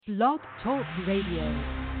Blog Talk Radio.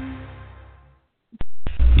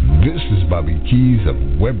 This is Bobby Keys of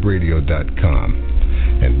webradio.com.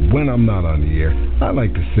 And when I'm not on the air, I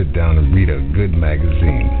like to sit down and read a good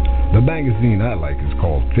magazine. The magazine I like is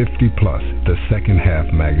called 50 Plus, the Second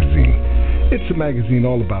Half Magazine. It's a magazine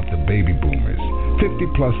all about the baby boomers. 50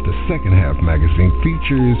 Plus, the Second Half Magazine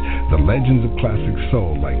features the legends of classic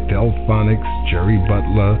soul like Delphonics, Jerry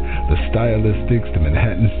Butler, the Stylistics, the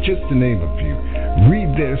Manhattans, just to name a few.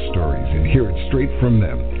 Read their stories and hear it straight from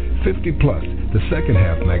them. 50 Plus, the Second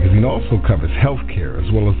Half Magazine also covers healthcare as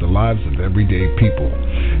well as the lives of everyday people.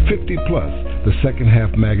 50 Plus, the Second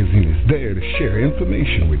Half Magazine is there to share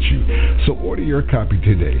information with you. So order your copy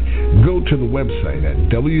today. Go to the website at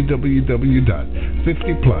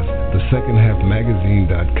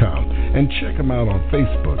www.50plusthesecondhalfmagazine.com and check them out on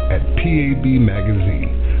Facebook at PAB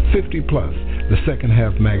Magazine. 50 Plus, the Second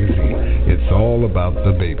Half Magazine. It's all about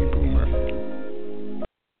the baby boomer.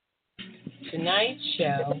 Tonight's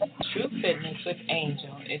show, True Fitness with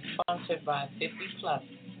Angel, is sponsored by 50 Plus,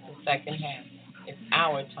 the Second Half. It's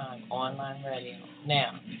our time online radio.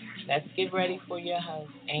 Now, let's get ready for your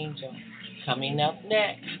host, Angel. Coming up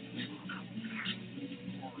next.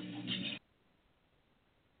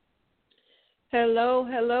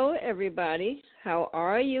 Hello, everybody. How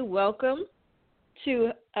are you? Welcome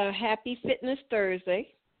to a Happy Fitness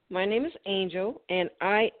Thursday. My name is Angel, and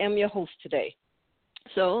I am your host today.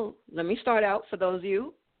 So let me start out for those of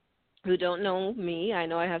you who don't know me. I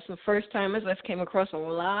know I have some first-timers. I've came across a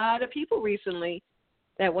lot of people recently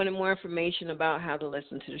that wanted more information about how to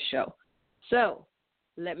listen to the show. So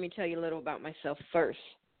let me tell you a little about myself first.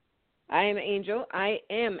 I am Angel. I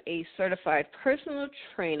am a certified personal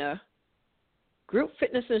trainer, group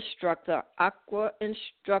fitness instructor, aqua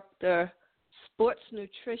instructor, sports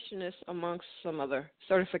nutritionist, amongst some other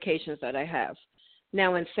certifications that I have.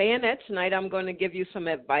 Now, in saying that, tonight I'm going to give you some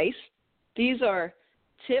advice. These are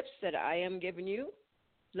tips that I am giving you.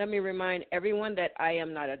 Let me remind everyone that I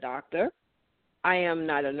am not a doctor. I am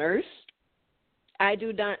not a nurse. I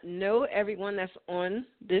do not know everyone that's on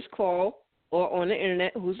this call or on the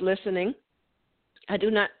internet who's listening. I do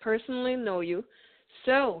not personally know you.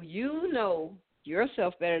 So you know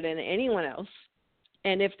yourself better than anyone else.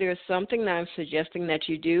 And if there's something that I'm suggesting that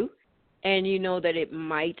you do, and you know that it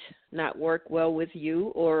might not work well with you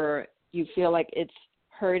or you feel like it's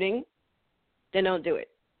hurting, then don't do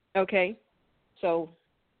it, okay? So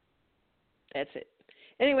that's it.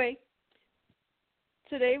 Anyway,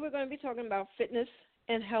 today we're going to be talking about fitness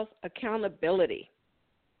and health accountability.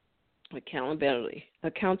 Accountability.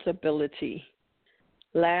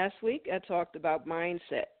 Last week I talked about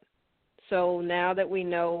mindset. So now that we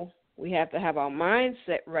know we have to have our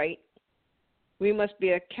mindset right, we must be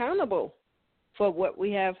accountable for what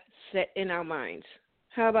we have set in our minds.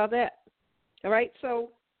 How about that? All right, so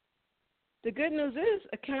the good news is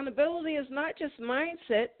accountability is not just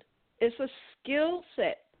mindset, it's a skill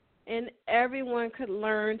set, and everyone could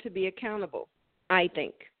learn to be accountable, I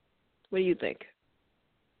think. What do you think?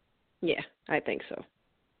 Yeah, I think so.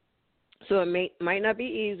 So it might not be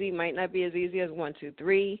easy, might not be as easy as 1, 2,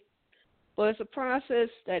 3, but it's a process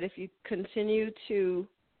that if you continue to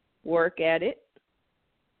work at it,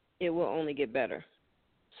 it will only get better.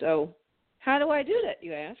 So how do I do that,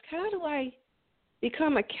 you ask? How do I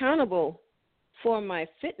become accountable for my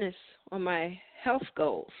fitness or my health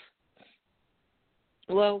goals?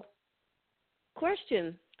 Well,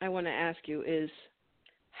 question I want to ask you is,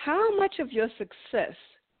 how much of your success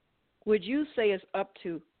would you say is up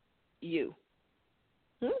to you?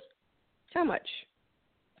 How much?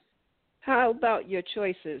 How about your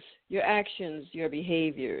choices, your actions, your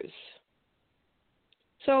behaviors?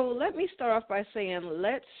 So let me start off by saying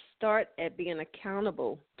let's start at being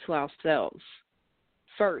accountable to ourselves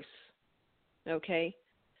first, okay?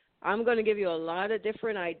 I'm going to give you a lot of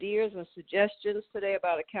different ideas and suggestions today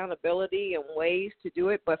about accountability and ways to do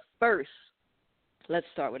it, but first, let's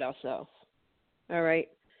start with ourselves, all right?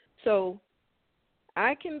 So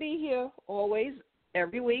I can be here always,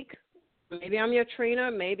 every week. Maybe I'm your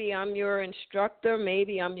trainer, maybe I'm your instructor,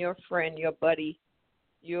 maybe I'm your friend, your buddy,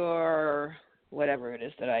 your whatever it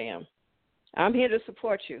is that I am. I'm here to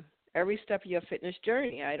support you every step of your fitness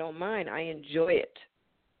journey. I don't mind. I enjoy it.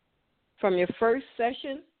 From your first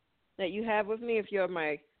session that you have with me, if you're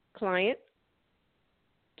my client,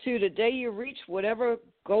 to the day you reach whatever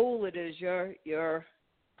goal it is, your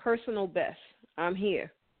personal best, I'm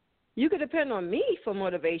here. You can depend on me for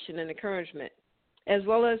motivation and encouragement, as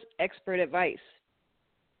well as expert advice.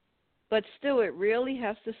 But still, it really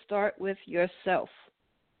has to start with yourself,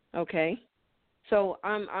 okay? So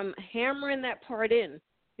I'm hammering that part in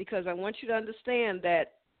because I want you to understand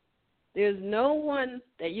that There's no one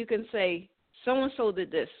that you can say, so-and-so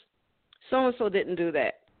did this, so-and-so didn't do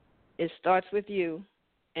that. It starts with you,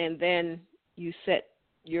 and then you set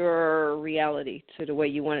your reality to the way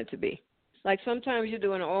you want it to be. Like sometimes you're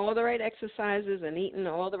doing all the right exercises and eating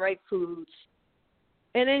all the right foods,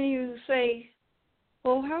 and then you say,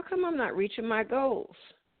 well, how come I'm not reaching my goals?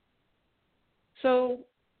 So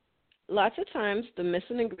lots of times the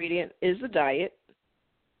missing ingredient is the diet.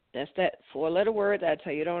 That's that 4-letter word that I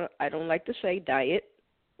tell you I don't like to say, diet.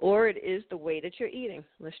 Or it is the way that you're eating.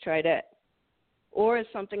 Let's try that. Or it's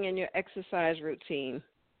something in your exercise routine.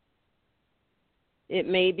 It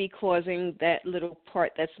may be causing that little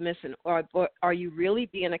part that's missing. Or are you really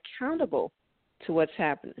being accountable to what's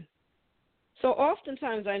happening? So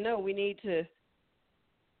oftentimes I know we need to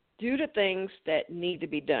do the things that need to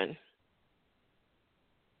be done.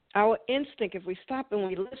 Our instinct, if we stop and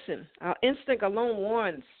we listen, our instinct alone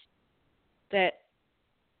warns that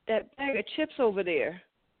bag of chips over there,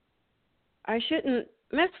 I shouldn't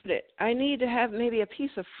mess with it. I need to have maybe a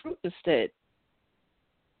piece of fruit instead.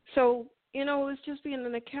 So, it's just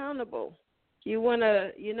being accountable. You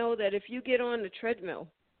know that if you get on the treadmill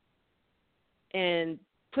and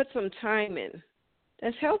put some time in,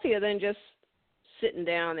 that's healthier than just sitting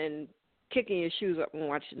down and kicking your shoes up and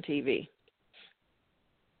watching TV.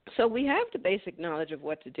 So we have the basic knowledge of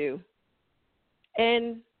what to do.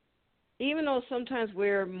 And even though sometimes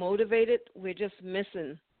we're motivated, we're just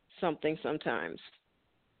missing something sometimes.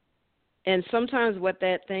 And sometimes what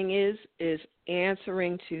that thing is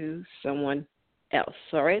answering to someone else.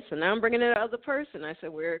 All right, so now I'm bringing in the other person. I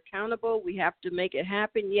said we're accountable. We have to make it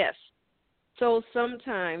happen, yes. So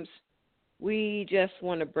sometimes we just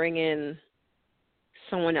want to bring in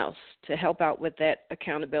someone else to help out with that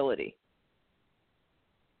accountability.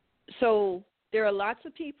 So there are lots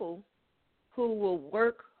of people who will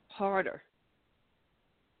work harder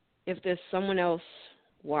if there's someone else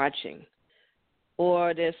watching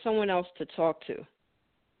or there's someone else to talk to.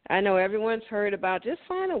 I know everyone's heard about just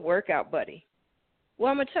find a workout buddy.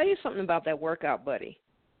 Well, I'm going to tell you something about that workout buddy.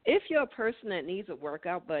 If you're a person that needs a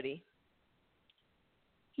workout buddy,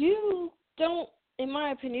 you don't, in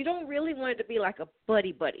my opinion, you don't really want it to be like a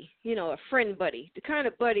buddy, a friend buddy, the kind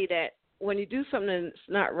of buddy that when you do something that's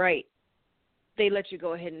not right, they let you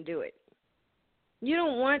go ahead and do it. You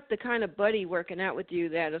don't want the kind of buddy working out with you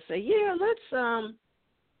that'll say, yeah, let's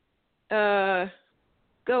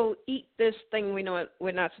go eat this thing we know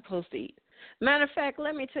we're not supposed to eat. Matter of fact,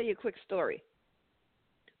 let me tell you a quick story.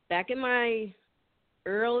 Back in my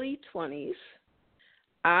early 20s,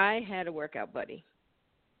 I had a workout buddy.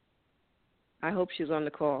 I hope she's on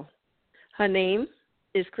the call. Her name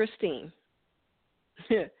is Christine.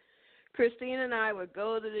 Christine and I would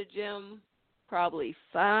go to the gym probably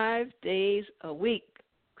 5 days a week.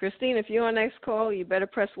 Christine, if you're on next call, you better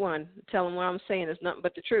press 1. Tell them what I'm saying is nothing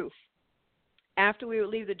but the truth. After we would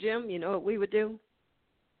leave the gym, you know what we would do?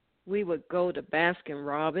 We would go to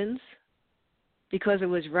Baskin-Robbins because it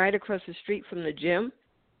was right across the street from the gym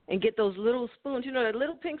and get those little spoons. You know that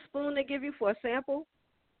little pink spoon they give you for a sample?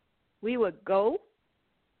 We would go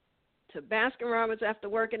to Baskin-Robbins after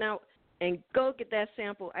working out and go get that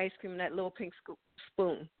sample ice cream in that little pink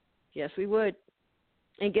spoon. Yes, we would.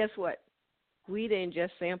 And guess what? We didn't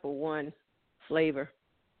just sample one flavor.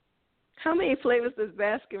 How many flavors does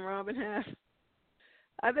Baskin-Robbins have?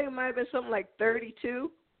 I think it might have been something like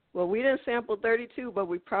 32. Well, we didn't sample 32, but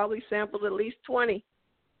we probably sampled at least 20.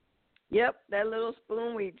 Yep, that little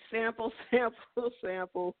spoon, we'd sample.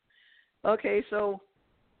 Okay, so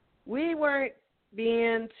we weren't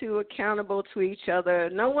being too accountable to each other.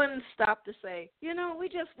 No one stopped to say, we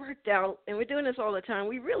just worked out, and we're doing this all the time.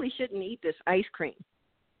 We really shouldn't eat this ice cream.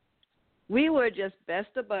 We were just best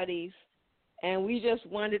of buddies, and we just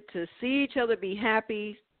wanted to see each other be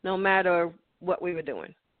happy no matter what we were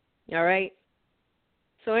doing. All right?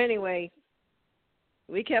 So anyway,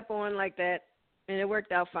 we kept on like that, and it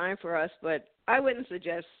worked out fine for us, but I wouldn't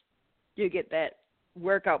suggest you get that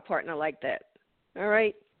workout partner like that. All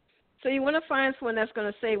right? So you want to find someone that's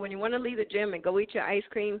going to say, when you want to leave the gym and go eat your ice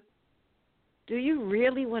cream, do you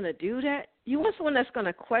really want to do that? You want someone that's going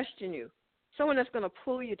to question you, someone that's going to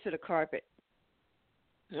pull you to the carpet.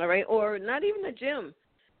 All right? Or not even the gym.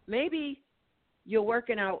 Maybe you're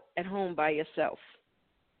working out at home by yourself.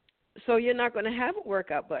 So you're not going to have a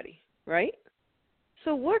workout buddy, right?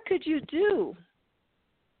 So what could you do?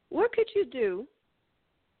 What could you do?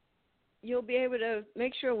 You'll be able to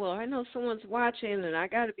make sure, well, I know someone's watching and I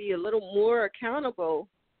got to be a little more accountable.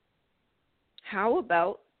 How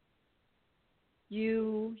about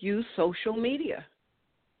you use social media?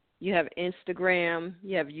 You have Instagram,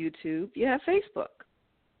 you have YouTube, you have Facebook.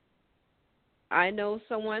 I know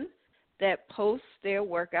someone that post their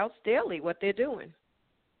workouts daily, what they're doing,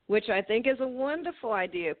 which I think is a wonderful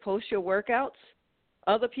idea. Post your workouts.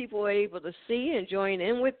 Other people are able to see and join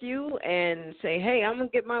in with you and say, hey, I'm going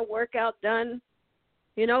to get my workout done.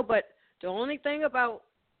 But the only thing about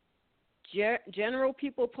general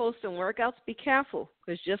people posting workouts, be careful,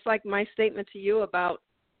 because just like my statement to you about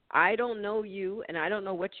I don't know you and I don't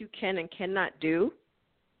know what you can and cannot do.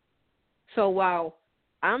 So while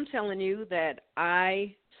I'm telling you that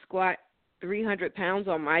I squat 300 pounds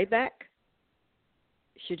on my back,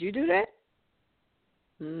 should you do that?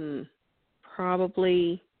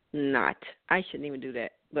 Probably not. I shouldn't even do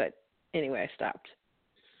that. But anyway, I stopped.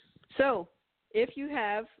 So if you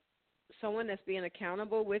have someone that's being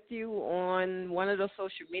accountable with you on one of those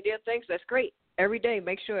social media things, that's great. Every day,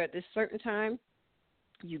 make sure at this certain time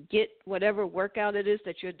you get whatever workout it is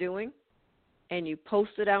that you're doing and you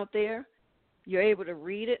post it out there. You're able to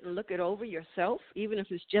read it and look it over yourself, even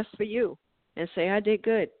if it's just for you, and say, I did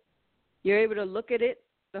good. You're able to look at it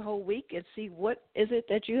the whole week and see what is it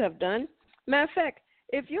that you have done. Matter of fact,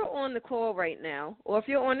 if you're on the call right now, or if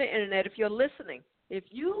you're on the internet, if you're listening, if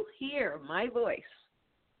you hear my voice,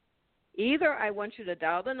 either I want you to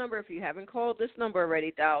dial the number, if you haven't called this number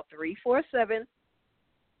already, dial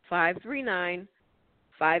 347-539-5867,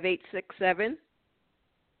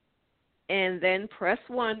 and then press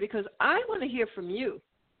 1, because I want to hear from you.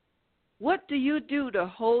 What do you do to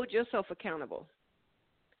hold yourself accountable?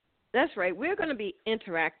 That's right. We're going to be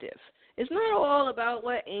interactive. It's not all about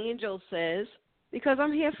what Angel says, because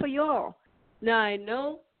I'm here for y'all. Now, I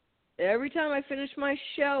know every time I finish my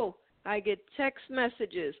show, I get text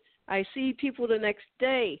messages. I see people the next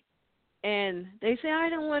day, and they say, I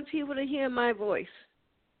don't want people to hear my voice.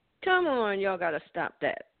 Come on, y'all got to stop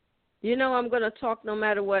that. I'm going to talk no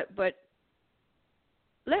matter what, but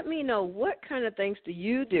let me know, what kind of things do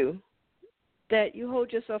you do that you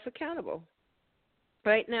hold yourself accountable?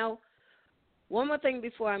 Right now, one more thing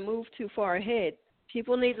before I move too far ahead,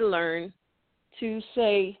 people need to learn to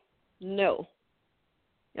say no.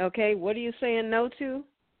 Okay, what are you saying no to?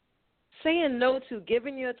 Saying no to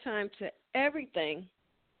giving your time to everything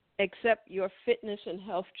except your fitness and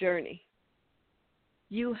health journey.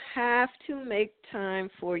 You have to make time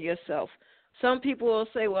for yourself. Some people will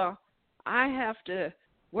say, well, I have to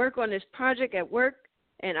work on this project at work,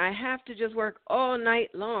 and I have to just work all night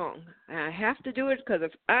long. I have to do it because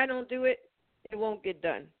if I don't do it, it won't get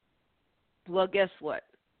done. Well, guess what?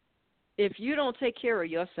 If you don't take care of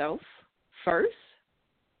yourself first,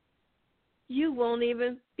 you won't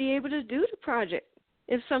even be able to do the project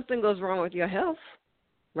if something goes wrong with your health,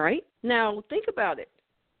 right? Now, think about it.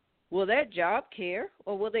 Will that job care,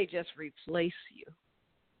 or will they just replace you?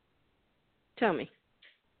 Tell me.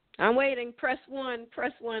 I'm waiting. Press 1,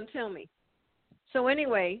 tell me. So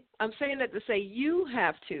anyway, I'm saying that to say you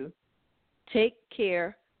have to take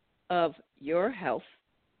care of your health,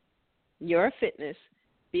 your fitness,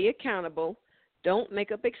 be accountable, don't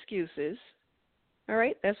make up excuses. All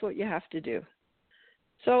right, that's what you have to do.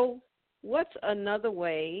 So what's another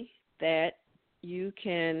way that you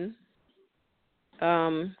can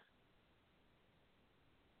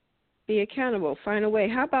be accountable? Find a way.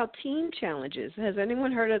 How about team challenges? Has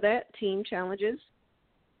anyone heard of that, team challenges?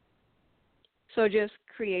 So just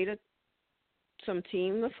create some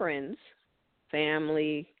team of friends,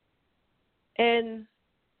 family, and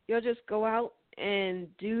you'll just go out and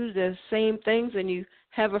do the same things, and you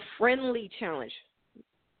have a friendly challenge.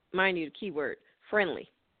 Mind you, the key word, friendly.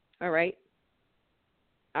 All right?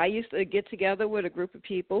 I used to get together with a group of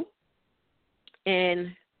people,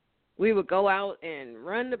 and we would go out and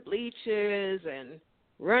run the bleachers and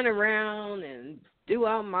run around and do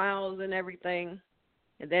our miles and everything.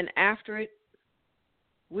 And then after it,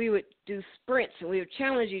 we would do sprints, and we would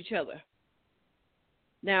challenge each other.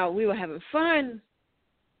 Now, we were having fun,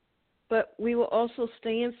 but we were also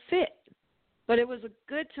staying fit. But it was a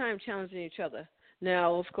good time challenging each other.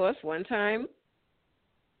 Now, of course, one time,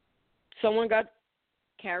 someone got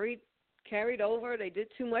carried over. They did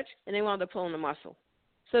too much, and they wound up pulling a muscle.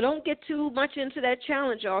 So don't get too much into that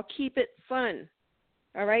challenge, y'all. Keep it fun,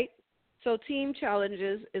 all right? So team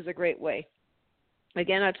challenges is a great way.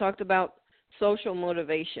 Again, I talked about social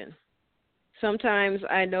motivation. Sometimes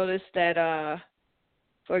I notice that,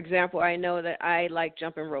 for example, I know that I like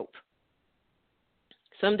jumping rope.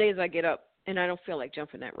 Some days I get up and I don't feel like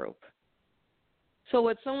jumping that rope. So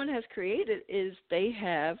what someone has created is they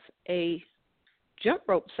have a jump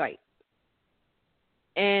rope site.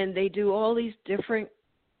 And they do all these different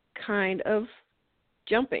kind of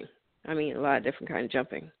jumping. I mean, a lot of different kind of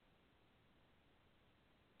jumping.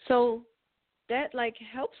 So that,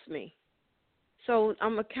 helps me. So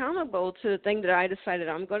I'm accountable to the thing that I decided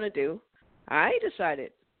I'm going to do. I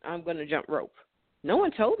decided I'm going to jump rope. No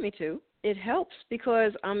one told me to. It helps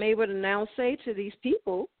because I'm able to now say to these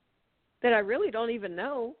people that I really don't even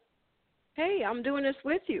know, hey, I'm doing this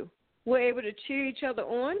with you. We're able to cheer each other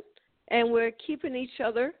on, and we're keeping each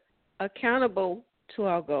other accountable to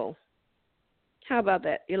our goal. How about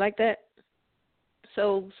that? You like that?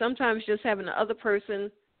 So sometimes just having the other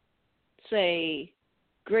person say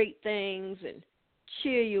great things and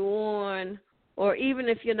cheer you on, or even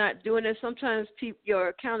if you're not doing it, sometimes your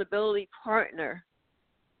accountability partner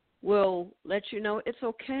will let you know it's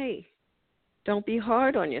okay. Don't be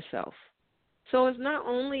hard on yourself. So it's not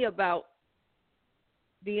only about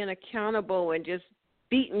being accountable and just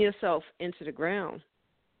beating yourself into the ground.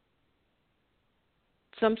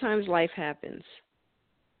 Sometimes life happens.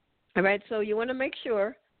 All right, so you want to make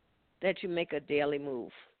sure that you make a daily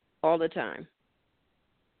move all the time.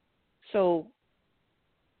 So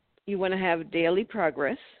you want to have daily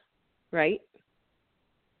progress, right?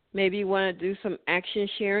 Maybe you want to do some action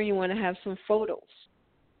sharing. You want to have some photos.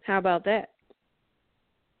 How about that?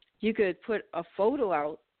 You could put a photo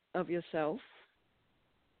out of yourself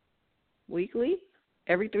weekly,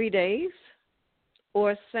 every 3 days,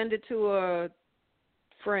 or send it to a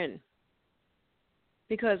friend.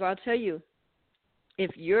 Because I'll tell you,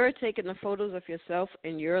 if you're taking the photos of yourself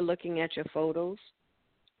and you're looking at your photos,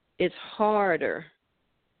 it's harder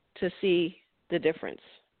to see the difference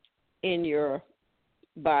in your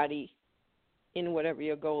body, in whatever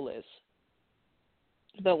your goal is.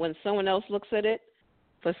 But when someone else looks at it,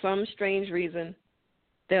 for some strange reason,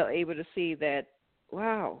 they're able to see that,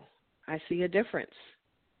 wow, I see a difference.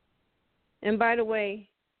 And by the way,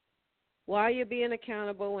 while you're being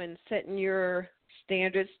accountable and setting your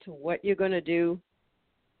standards to what you're going to do,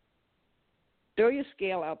 throw your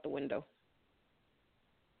scale out the window.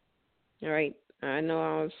 All right? I know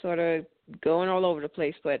I'm sort of going all over the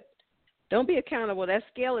place, but don't be accountable. That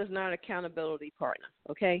scale is not an accountability partner,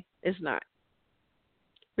 okay? It's not.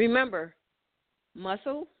 Remember,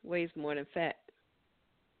 muscle weighs more than fat.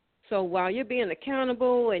 So while you're being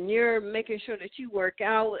accountable and you're making sure that you work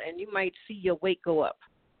out and you might see your weight go up,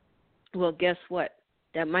 well, guess what?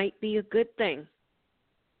 That might be a good thing.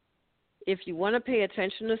 If you want to pay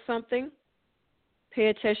attention to something, pay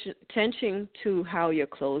attention to how your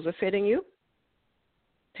clothes are fitting you.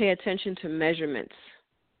 Pay attention to measurements,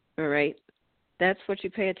 all right? That's what you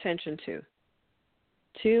pay attention to.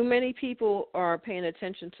 Too many people are paying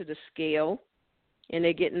attention to the scale, and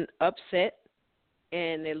they're getting upset,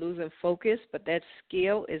 and they're losing focus, but that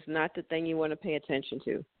scale is not the thing you want to pay attention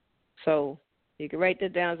to. So you can write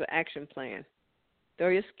that down as an action plan. Throw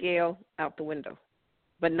your scale out the window,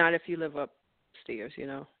 but not if you live upstairs, you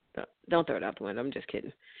know. Don't throw it out the window. I'm just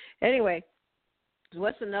kidding. Anyway,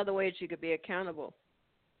 what's another way that you could be accountable?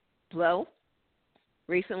 Well,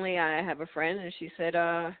 recently I have a friend, and she said,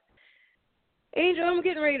 Angel, I'm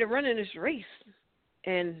getting ready to run in this race,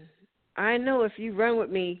 and I know if you run with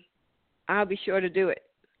me, I'll be sure to do it.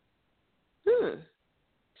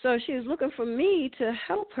 So she was looking for me to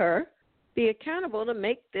help her be accountable to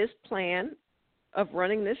make this plan of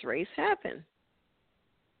running this race happen.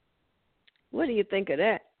 What do you think of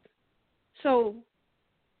that? So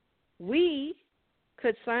we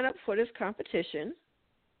could sign up for this competition,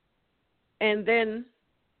 and then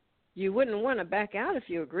you wouldn't want to back out if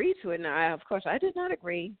you agreed to it. Now, of course, I did not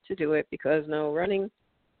agree to do it because, no, running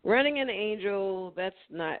an Angel, that's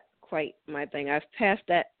not quite my thing. I've passed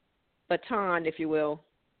that baton, if you will,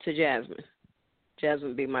 to Jasmine. Jasmine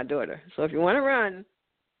would be my daughter. So if you want to run,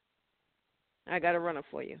 I got a runner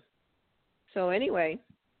for you. So anyway,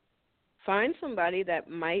 find somebody that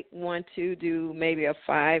might want to do maybe a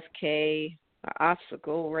 5K, an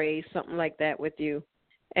obstacle race, something like that with you.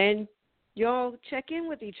 And y'all check in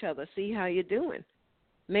with each other, see how you're doing.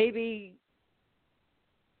 Maybe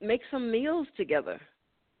make some meals together.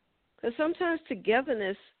 Because sometimes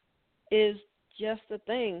togetherness is just the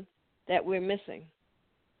thing that we're missing.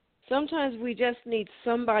 Sometimes we just need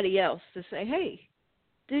somebody else to say, hey,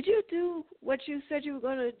 did you do what you said you were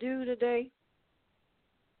going to do today?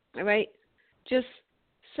 All right? Just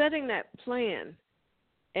setting that plan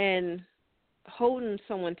and holding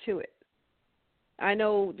someone to it. I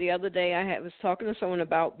know the other day I was talking to someone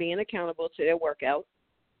about being accountable to their workout,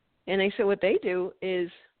 and they said what they do is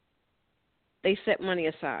they set money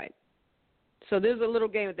aside. So there's a little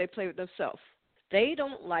game that they play with themselves. They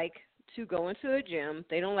don't like to go into a gym.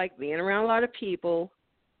 They don't like being around a lot of people.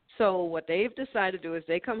 So what they've decided to do is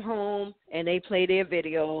they come home and they play their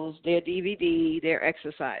videos, their DVD, their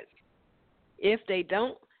exercise. If they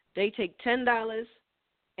don't, they take $10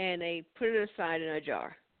 and they put it aside in a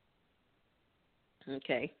jar.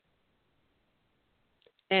 Okay.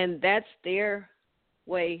 And that's their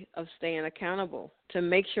way of staying accountable, to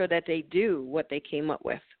make sure that they do what they came up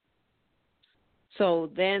with. So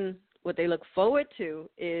then what they look forward to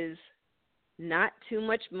is not too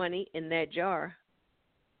much money in that jar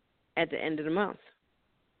at the end of the month.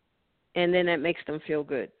 And then that makes them feel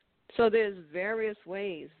good. So there's various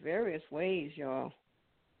ways, y'all,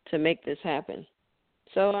 to make this happen.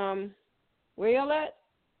 So where y'all at?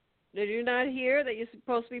 Did you not hear that you're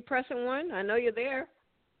supposed to be pressing 1? I know you're there.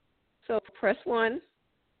 So press 1.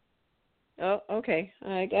 Oh, okay.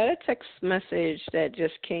 I got a text message that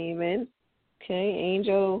just came in. Okay,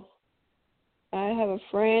 Angel, I have a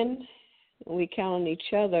friend. We count on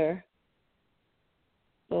each other.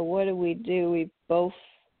 But what do? We both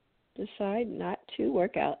decide not to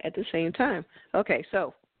work out at the same time. Okay,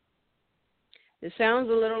 so it sounds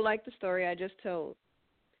a little like the story I just told.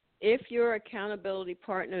 If your accountability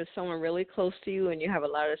partner is someone really close to you and you have a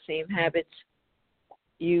lot of the same habits,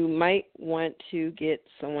 you might want to get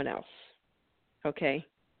someone else. Okay?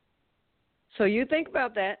 So you think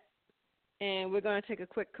about that, and we're going to take a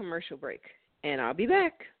quick commercial break, and I'll be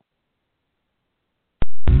back.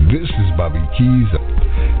 This is Bobby Keys,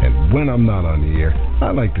 and when I'm not on the air,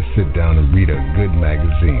 I like to sit down and read a good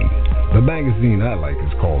magazine. The magazine I like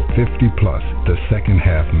is called 50 Plus, the Second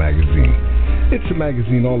Half Magazine. It's a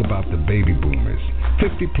magazine all about the baby boomers.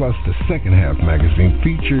 50 Plus, the Second Half Magazine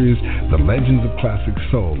features the legends of classic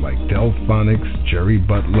soul like Delphonics, Jerry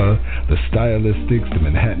Butler, the Stylistics, the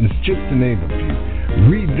Manhattans, just to name a few.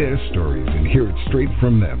 Read their stories and hear it straight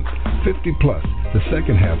from them. 50 Plus, the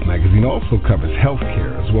Second Half Magazine also covers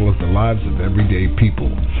healthcare as well as the lives of everyday people.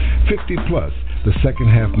 50 Plus, the Second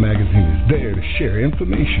Half Magazine is there to share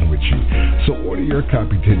information with you. So order your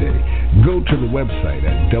copy today. Go to the website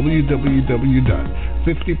at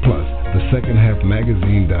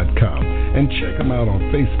www.50plusthesecondhalfmagazine.com and check them out on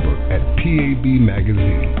Facebook at PAB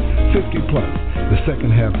Magazine. 50 Plus, the Second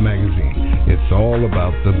Half Magazine. It's all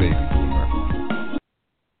about the baby boomer.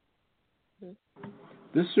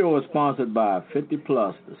 This show is sponsored by 50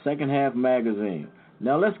 Plus, the Second Half Magazine.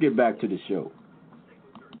 Now let's get back to the show.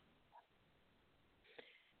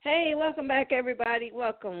 Hey, welcome back, everybody.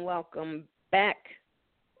 Welcome back.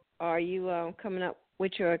 Are you coming up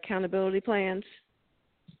with your accountability plans?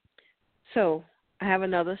 So I have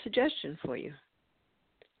another suggestion for you.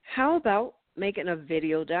 How about making a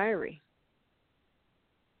video diary?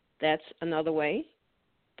 That's another way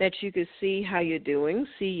that you can see how you're doing,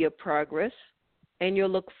 see your progress, and you'll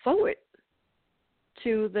look forward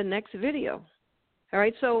to the next video. All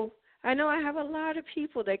right, so I know I have a lot of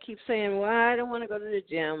people that keep saying, well, I don't want to go to the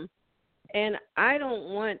gym. And I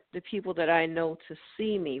don't want the people that I know to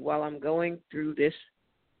see me while I'm going through this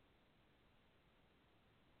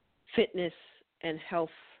fitness and health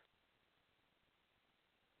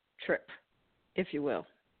trip, if you will.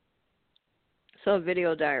 So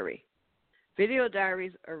video diary. Video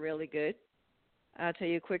diaries are really good. I'll tell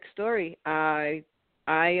you a quick story.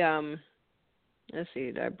 Let's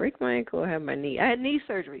see, did I break my ankle or have my knee? I had knee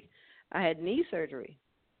surgery.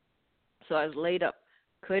 So I was laid up,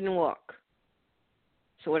 couldn't walk.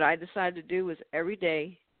 So what I decided to do was every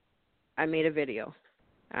day I made a video.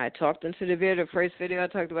 I talked into the video, the first video I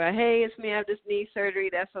talked about, hey, it's me, I have this knee surgery,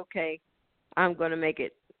 that's okay. I'm going to make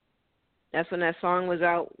it. That's when that song was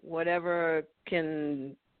out,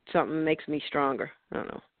 something makes me stronger. I don't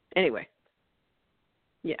know. Anyway.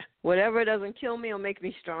 Yeah, whatever doesn't kill me will make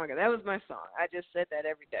me stronger. That was my song. I just said that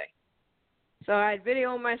every day. So I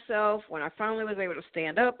videoed myself. When I finally was able to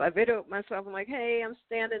stand up, I videoed myself. I'm like, hey, I'm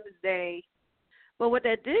standing today. But what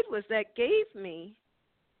that did was that gave me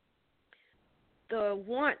the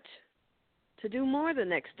want to do more the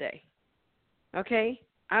next day. Okay?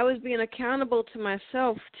 I was being accountable to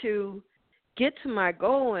myself to get to my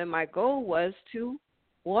goal, and my goal was to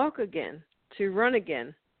walk again, to run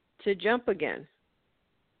again, to jump again.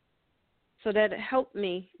 So that helped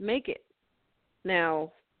me make it.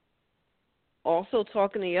 Now, also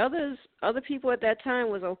talking to other people at that time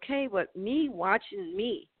was okay, but me watching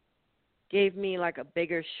me gave me like a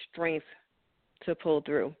bigger strength to pull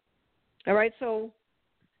through. All right, so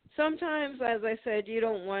sometimes, as I said, you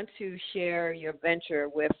don't want to share your venture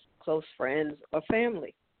with close friends or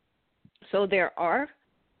family. So there are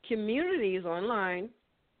communities online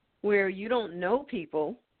where you don't know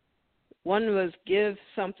people. One was Give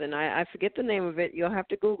Something. I forget the name of it. You'll have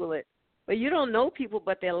to Google it. But you don't know people,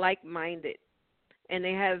 but they're like-minded. And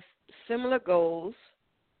they have similar goals.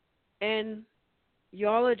 And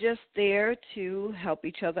y'all are just there to help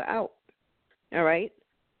each other out. All right?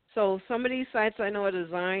 So some of these sites I know are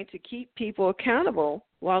designed to keep people accountable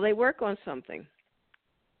while they work on something.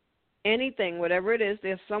 Anything, whatever it is,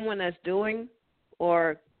 there's someone that's doing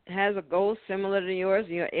or has a goal similar to yours,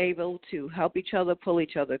 you're able to help each other, pull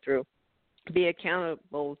each other through, be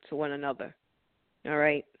accountable to one another. All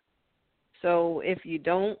right? So if you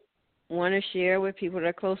don't want to share with people that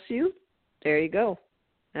are close to you, there you go.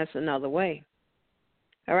 That's another way.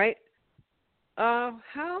 All right?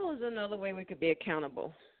 How is another way we could be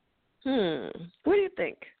accountable? What do you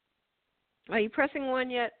think? Are you pressing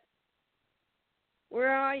one yet?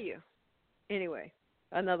 Where are you? Anyway,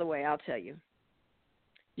 another way, I'll tell you.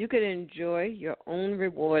 You could enjoy your own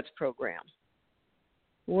rewards program.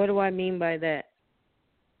 What do I mean by that?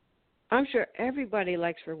 I'm sure everybody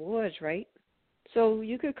likes rewards, right? So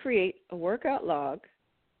you could create a workout log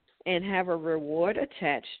and have a reward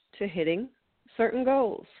attached to hitting certain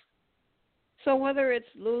goals. So whether it's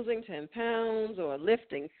losing 10 pounds or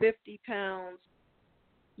lifting 50 pounds,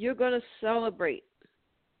 you're going to celebrate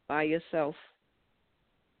by yourself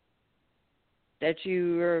that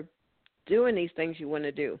you're doing these things you want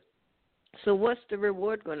to do. So what's the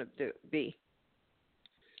reward going to be?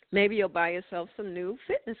 Maybe you'll buy yourself some new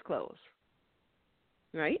fitness clothes,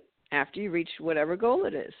 right, after you reach whatever goal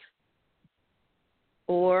it is.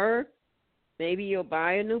 Or maybe you'll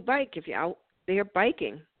buy a new bike if you're out there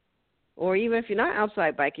biking. Or even if you're not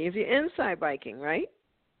outside biking, if you're inside biking, right?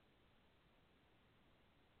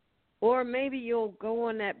 Or maybe you'll go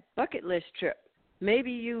on that bucket list trip.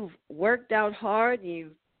 Maybe you've worked out hard,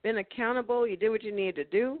 you've been accountable, you did what you needed to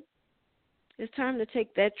do. It's time to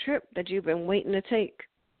take that trip that you've been waiting to take.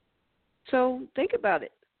 So think about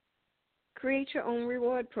it. Create your own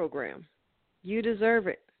reward program. You deserve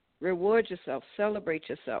it. Reward yourself. Celebrate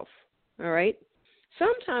yourself. All right?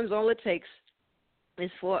 Sometimes all it takes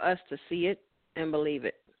is for us to see it and believe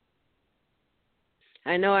it.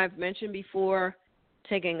 I know I've mentioned before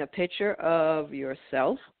taking a picture of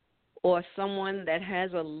yourself or someone that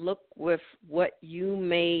has a look with what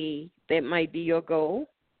that might be your goal,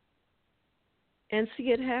 and see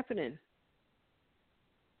it happening.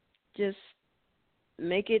 Just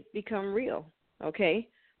make it become real, okay?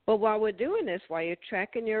 But while we're doing this, while you're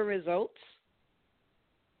tracking your results,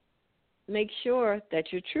 make sure that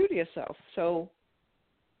you're true to yourself. So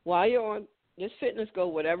while you're on this fitness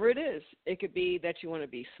goal, whatever it is, it could be that you want to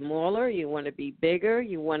be smaller, you want to be bigger,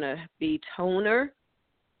 you want to be toner,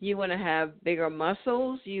 you want to have bigger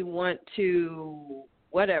muscles, you want to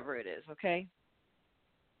whatever it is, okay?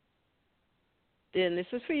 Then this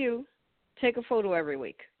is for you. Take a photo every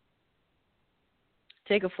week.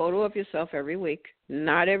 Take a photo of yourself every week,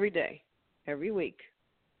 not every day, every week.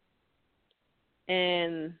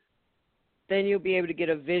 And then you'll be able to get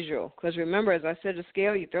a visual. Because remember, as I said, the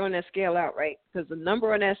scale, you're throwing that scale out, right? Because the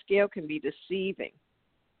number on that scale can be deceiving.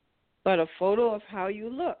 But a photo of how you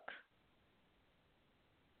look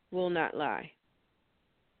will not lie.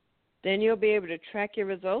 Then you'll be able to track your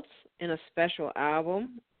results in a special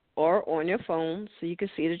album or on your phone so you can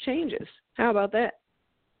see the changes. How about that?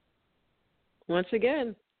 Once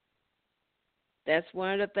again, that's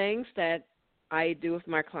one of the things that I do with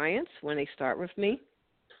my clients when they start with me.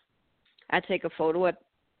 I take a photo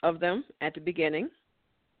of them at the beginning,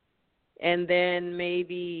 and then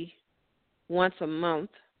maybe once a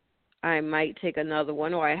month I might take another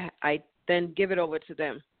one, or I then give it over to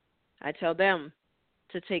them. I tell them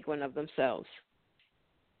to take one of themselves.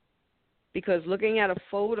 Because looking at a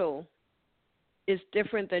photo is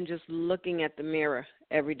different than just looking at the mirror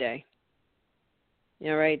every day.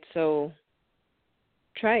 All right, so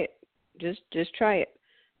try it. Just try it.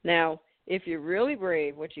 Now, if you're really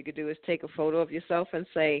brave, what you could do is take a photo of yourself and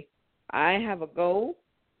say, I have a goal.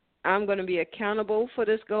 I'm going to be accountable for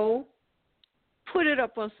this goal. Put it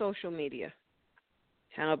up on social media.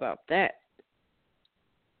 How about that?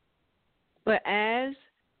 But as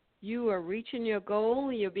you are reaching your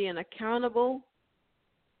goal, you're being accountable,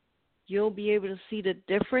 you'll be able to see the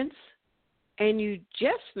difference, and you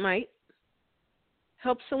just might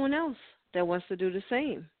help someone else that wants to do the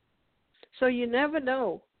same. So you never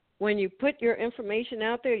know. When you put your information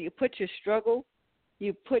out there, you put your struggle,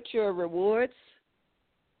 you put your rewards,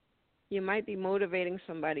 you might be motivating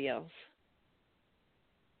somebody else.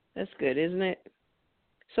 That's good, isn't it?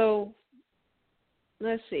 So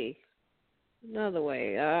let's see. Another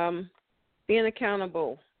way. Being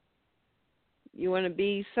accountable. You want to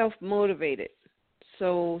be self-motivated.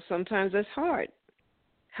 So sometimes that's hard.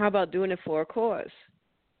 How about doing it for a cause?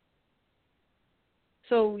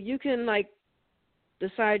 So you can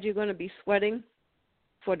decide you're going to be sweating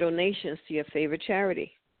for donations to your favorite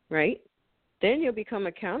charity, right? Then you'll become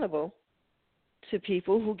accountable to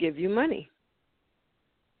people who give you money.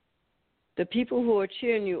 The people who are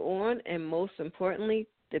cheering you on, and most importantly,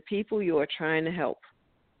 the people you are trying to help.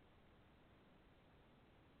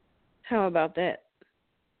 How about that?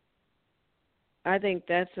 I think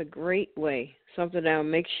that's a great way, something that will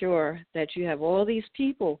make sure that you have all these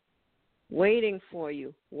people waiting for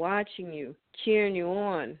you, watching you, cheering you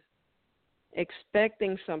on,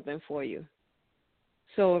 expecting something for you.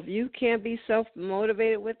 So if you can't be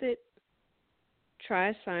self-motivated with it,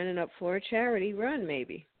 try signing up for a charity run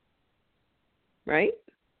maybe, right?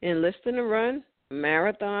 Enlisting a run, a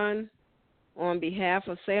marathon on behalf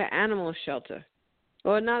of, say, an animal shelter.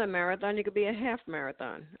 Or not a marathon, it could be a half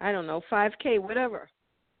marathon. I don't know, 5K, whatever.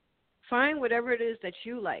 Find whatever it is that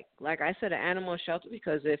you like. Like I said, an animal shelter,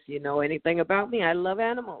 because if you know anything about me, I love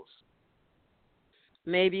animals.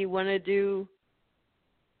 Maybe you want to do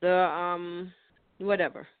the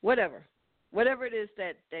whatever it is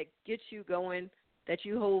that gets you going, that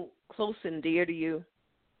you hold close and dear to you.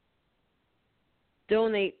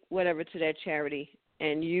 Donate whatever to that charity,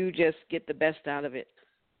 and you just get the best out of it.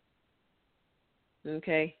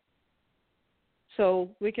 Okay?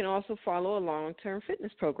 So we can also follow a long-term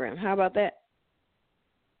fitness program. How about that?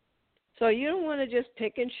 So you don't want to just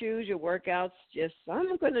pick and choose your workouts, just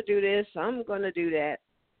I'm going to do this, I'm going to do that.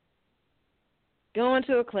 Going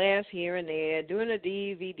to a class here and there, doing a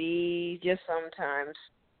DVD just sometimes.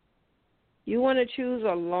 You want to choose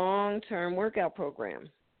a long-term workout program.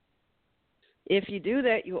 If you do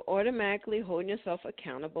that, you're automatically holding yourself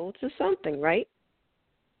accountable to something, right?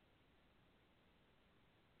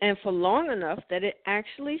 And for long enough that it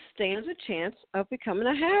actually stands a chance of becoming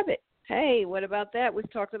a habit. Hey, what about that?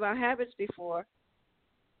 We've talked about habits before.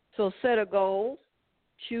 So set a goal,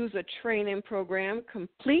 choose a training program,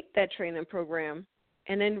 complete that training program,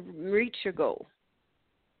 and then reach your goal.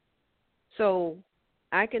 So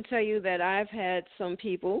I can tell you that I've had some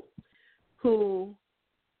people who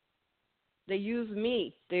they use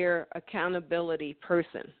me, their accountability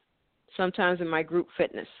person, sometimes in my group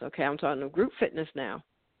fitness. Okay, I'm talking of group fitness now.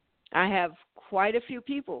 I have quite a few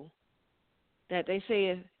people that they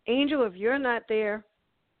say, Angel, if you're not there,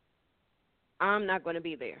 I'm not going to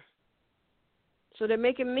be there. So they're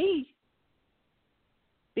making me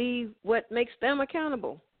be what makes them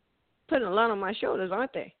accountable. Putting a lot on my shoulders,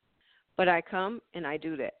 aren't they? But I come and I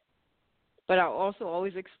do that. But I also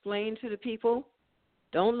always explain to the people,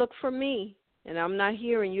 don't look for me, and I'm not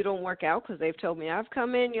here and you don't work out because they've told me I've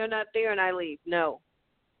come in, you're not there, and I leave. No,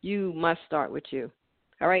 you must start with you.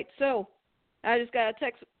 All right, so I just got a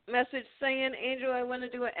text message saying, Angel, I want to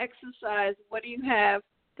do an exercise. What do you have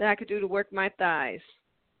that I could do to work my thighs?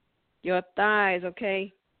 Your thighs,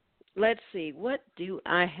 okay? Let's see. What do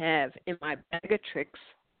I have in my bag of tricks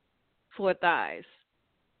for thighs?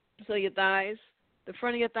 So your thighs, the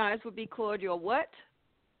front of your thighs would be called your what?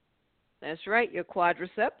 That's right, your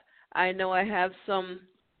quadricep. I know I have some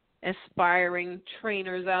aspiring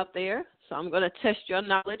trainers out there, so I'm going to test your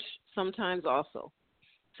knowledge sometimes also.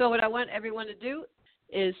 So what I want everyone to do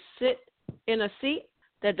is sit in a seat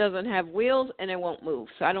that doesn't have wheels and it won't move.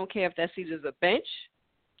 So I don't care if that seat is a bench,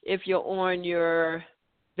 if you're on your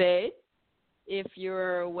bed, if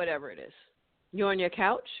you're whatever it is. You're on your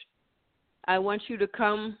couch. I want you to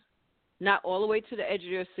come not all the way to the edge of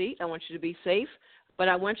your seat. I want you to be safe, but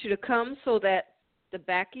I want you to come so that the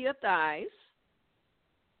back of your thighs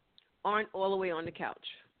aren't all the way on the couch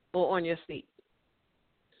or on your seat.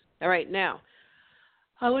 All right, now,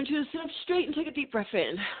 I want you to sit up straight and take a deep breath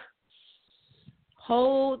in.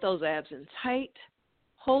 Hold those abs in tight.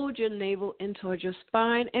 Hold your navel in towards your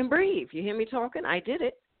spine and breathe. You hear me talking? I did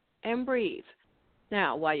it. And breathe.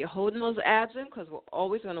 Now, while you're holding those abs in, because we're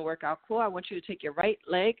always going to work our core, I want you to take your right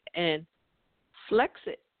leg and flex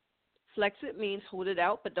it. Flex it means hold it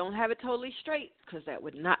out, but don't have it totally straight because that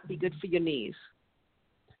would not be good for your knees.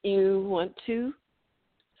 You want to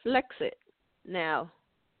flex it. Now,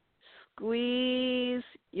 squeeze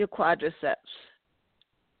your quadriceps.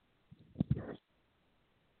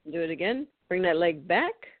 Do it again. Bring that leg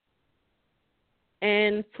back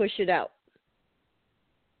and push it out.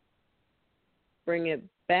 Bring it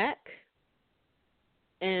back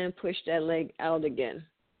and push that leg out again.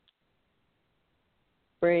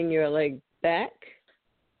 Bring your leg back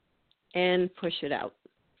and push it out.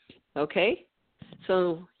 Okay?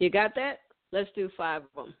 So you got that? Let's do 5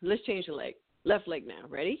 of them. Let's change the leg. Left leg now.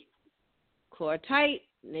 Ready? Core tight,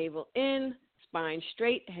 navel in, spine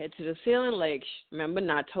straight, head to the ceiling, legs, remember,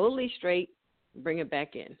 not totally straight. Bring it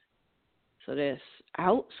back in. So this,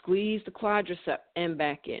 out, squeeze the quadricep, and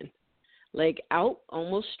back in. Leg out,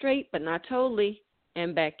 almost straight, but not totally,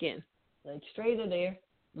 and back in. Leg straight in there.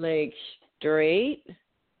 Leg straight,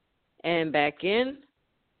 and back in.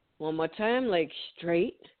 One more time, leg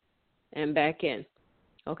straight, and back in.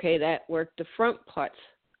 Okay, that worked the front parts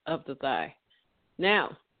of the thigh.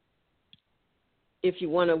 Now, if you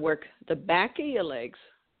want to work the back of your legs,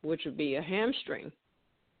 which would be your hamstring.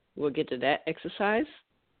 We'll get to that exercise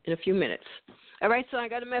in a few minutes. All right, so I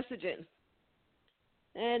got a message in.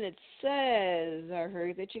 And it says, I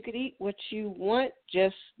heard that you could eat what you want,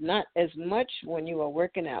 just not as much when you are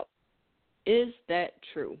working out. Is that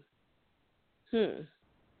true?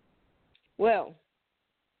 Well,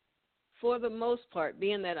 for the most part,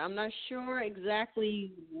 being that I'm not sure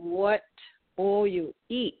exactly what all you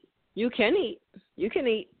eat, you can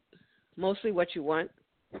eat mostly what you want.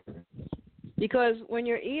 Because when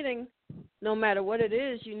you're eating, no matter what it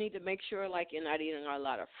is, you need to make sure like you're not eating a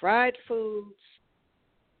lot of fried foods.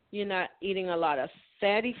 You're not eating a lot of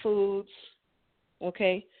fatty foods,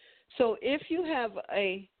 okay? So if you have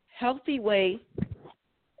a healthy way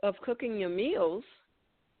of cooking your meals,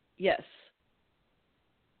 yes.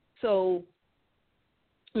 So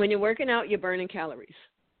when you're working out, you're burning calories.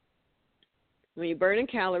 When you're burning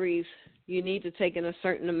calories, you need to take in a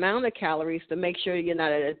certain amount of calories to make sure you're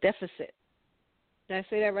not at a deficit. Did I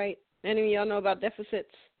say that right? Any of y'all know about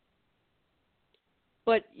deficits?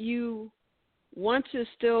 But you want to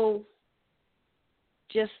still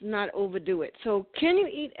just not overdo it. So can you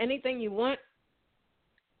eat anything you want?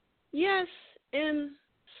 Yes, in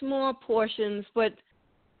small portions, but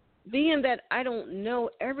being that I don't know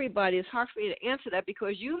everybody, it's hard for me to answer that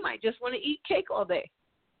because you might just want to eat cake all day.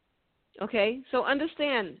 Okay? So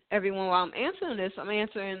understand, everyone, while I'm answering this, I'm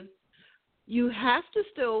answering you have to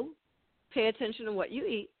still pay attention to what you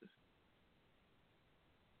eat.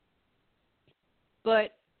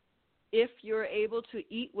 But if you're able to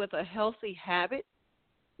eat with a healthy habit,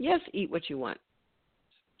 yes, eat what you want.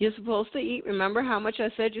 You're supposed to eat. Remember how much I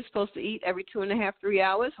said you're supposed to eat every 2.5, 3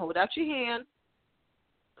 hours? Hold out your hand.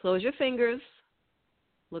 Close your fingers.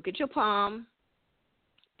 Look at your palm.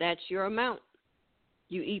 That's your amount.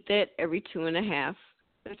 You eat that every 2.5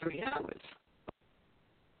 to 3 hours.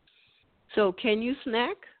 So can you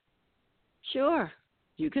snack? Sure,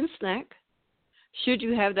 you can snack. Should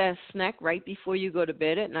you have that snack right before you go to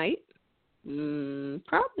bed at night?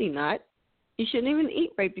 Probably not. You shouldn't even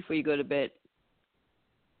eat right before you go to bed.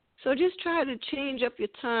 So just try to change up your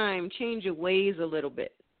time, change your ways a little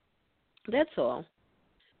bit. That's all.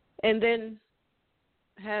 And then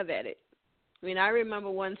have at it. I mean, I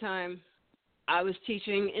remember one time I was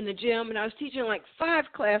teaching in the gym, and I was teaching like 5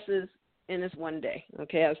 classes in this one day.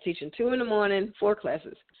 Okay, I was teaching 2 in the morning, 4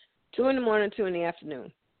 classes. 2 in the morning, 2 in the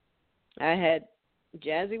afternoon. I had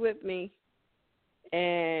Jazzy with me,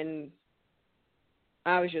 and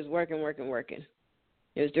I was just working.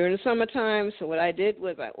 It was during the summertime, so what I did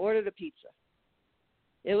was I ordered a pizza.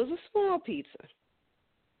 It was a small pizza.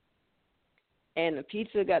 And the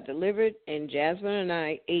pizza got delivered, and Jasmine and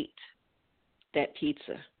I ate that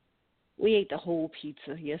pizza. We ate the whole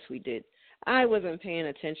pizza. Yes, we did. I wasn't paying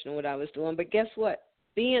attention to what I was doing, but guess what?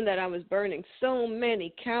 Being that I was burning so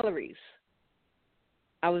many calories,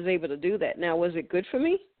 I was able to do that. Now, was it good for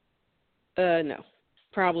me? No,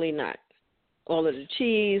 probably not. All of the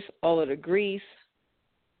cheese, all of the grease.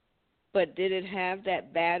 But did it have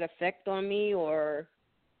that bad effect on me, or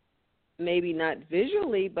maybe not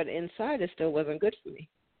visually, but inside it still wasn't good for me?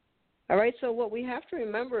 All right, so what we have to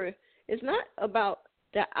remember is not about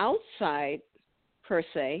the outside per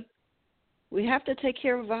se. We have to take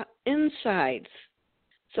care of our insides.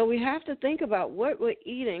 So we have to think about what we're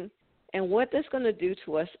eating and what that's going to do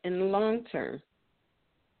to us in the long term.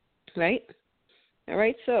 Right? All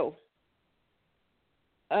right, so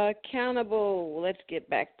accountable. Let's get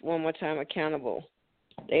back one more time. Accountable.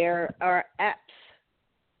 There are apps.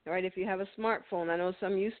 All right, if you have a smartphone, I know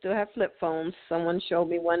some of you still have flip phones. Someone showed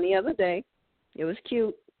me one the other day. It was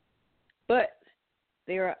cute. But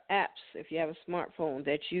there are apps, if you have a smartphone,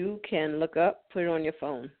 that you can look up, put it on your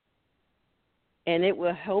phone, and it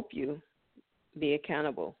will help you be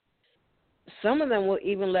accountable. Some of them will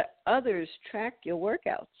even let others track your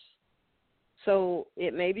workouts. So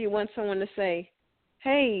it may be you want someone to say,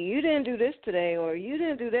 hey, you didn't do this today, or you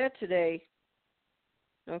didn't do that today.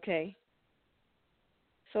 Okay.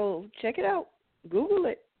 So check it out. Google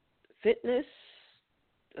it. Fitness,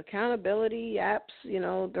 accountability, apps,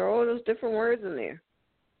 there are all those different words in there.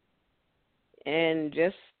 And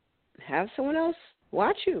just have someone else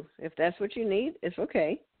watch you. If that's what you need, it's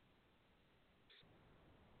okay.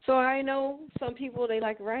 So I know some people, they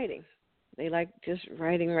like writing. They like just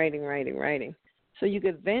writing. So you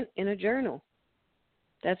could vent in a journal.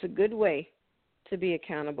 That's a good way to be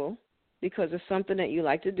accountable because it's something that you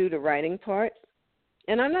like to do, the writing part.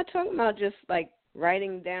 And I'm not talking about just like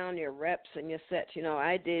writing down your reps and your sets.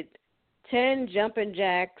 I did 10 jumping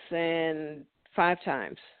jacks and 5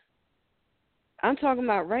 times. I'm talking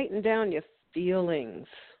about writing down your feelings.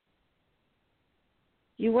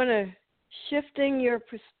 You want to shifting your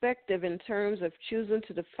perspective in terms of choosing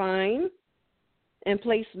to define and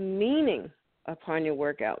place meaning upon your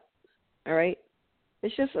workout. All right?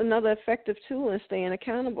 It's just another effective tool in staying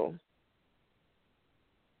accountable.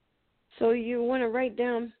 So you want to write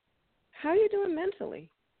down how you're doing mentally,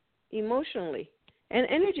 emotionally, and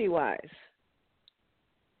energy-wise.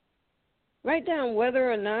 Write down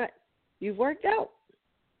whether or not you've worked out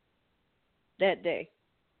that day,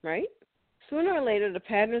 right? Sooner or later, the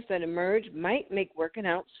patterns that emerge might make working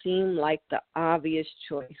out seem like the obvious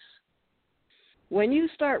choice. When you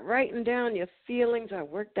start writing down your feelings, I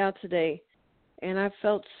worked out today, and I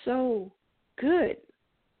felt so good.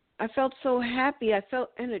 I felt so happy. I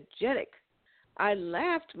felt energetic. I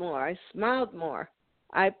laughed more. I smiled more.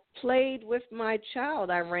 I played with my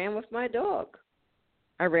child. I ran with my dog.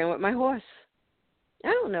 I ran with my horse. I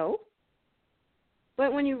don't know.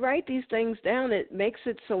 But when you write these things down, it makes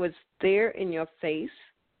it so it's there in your face,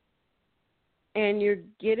 and you're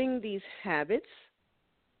getting these habits,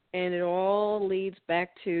 and it all leads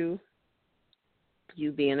back to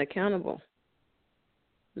you being accountable.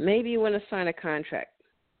 Maybe you want to sign a contract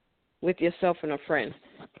with yourself and a friend.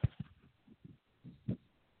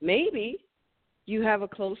 Maybe you have a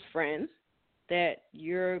close friend that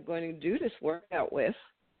you're going to do this workout with,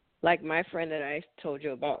 like my friend that I told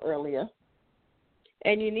you about earlier.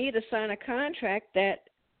 And you need to sign a contract that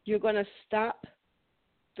you're going to stop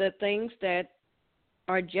the things that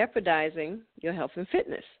are jeopardizing your health and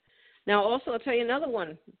fitness. Now, also, I'll tell you another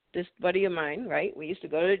one. This buddy of mine, right, we used to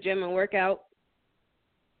go to the gym and work out.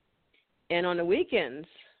 And on the weekends,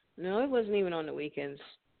 no, it wasn't even on the weekends,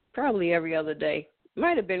 probably every other day. It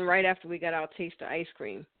might have been right after we got our taste of ice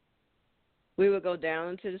cream. We would go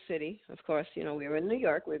down to the city. Of course, you know, we were in New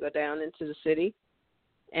York. We would go down into the city,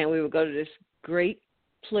 and we would go to this great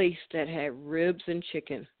place that had ribs and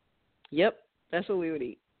chicken. Yep, that's what we would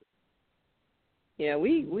eat. Yeah,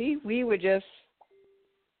 we were just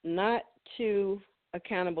not too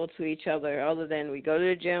accountable to each other than we go to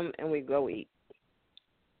the gym and we go eat.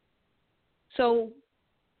 So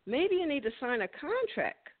maybe you need to sign a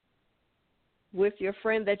contract with your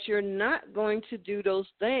friend that you're not going to do those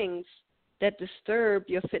things that disturb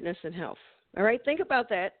your fitness and health. All right, think about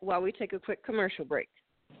that while we take a quick commercial break.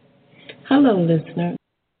 Hello, listener.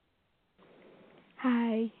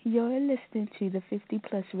 Hi, you're listening to the 50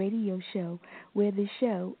 Plus Radio Show, where the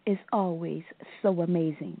show is always so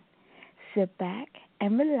amazing. Sit back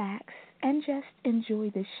and relax and just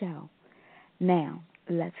enjoy the show. Now,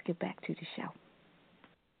 let's get back to the show.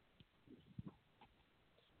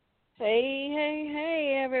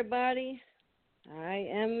 Hey, everybody. I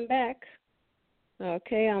am back.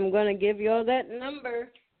 Okay, I'm going to give you all that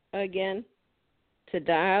number again to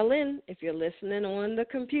dial in if you're listening on the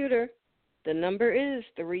computer. The number is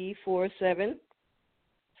 347-539-5867.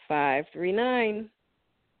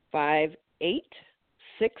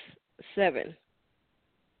 And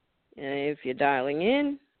if you're dialing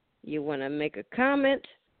in, you want to make a comment,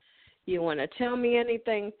 you want to tell me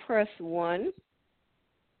anything, press 1,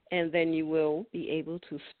 and then you will be able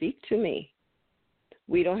to speak to me.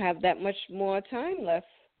 We don't have that much more time left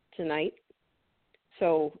tonight.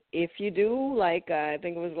 So if you do, like I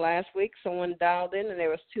think it was last week, someone dialed in and there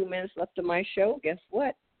was 2 minutes left of my show, guess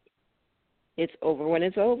what? It's over when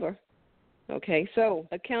it's over. Okay, so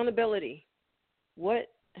accountability. What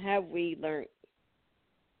have we learned?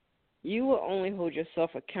 You will only hold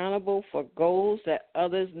yourself accountable for goals that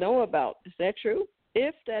others know about. Is that true?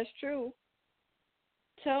 If that's true,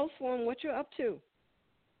 tell someone what you're up to.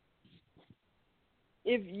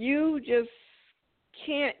 If you just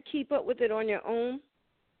can't keep up with it on your own,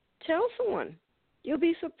 tell someone. You'll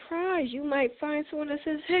be surprised. You might find someone that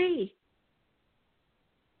says, hey,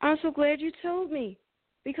 I'm so glad you told me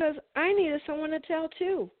because I needed someone to tell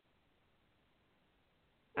too.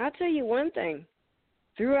 I'll tell you one thing.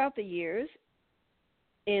 Throughout the years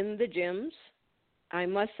in the gyms, I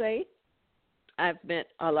must say, I've met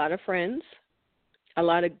a lot of friends, a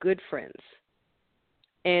lot of good friends.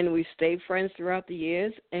 And we stayed friends throughout the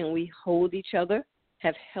years, and we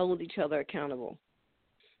have held each other accountable.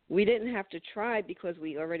 We didn't have to try because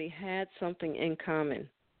we already had something in common.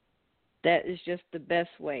 That is just the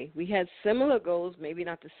best way. We had similar goals, maybe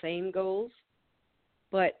not the same goals,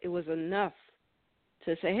 but it was enough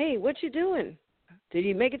to say, hey, what you doing? Did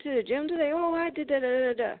you make it to the gym today? Oh, I did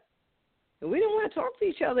that. We don't want to talk to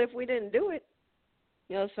each other if we didn't do it.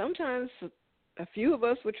 You know, sometimes a few of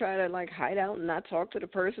us would try to, like, hide out and not talk to the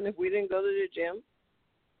person if we didn't go to the gym.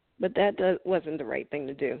 But that wasn't the right thing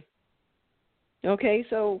to do. Okay,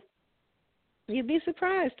 so you'd be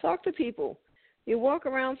surprised. Talk to people. You walk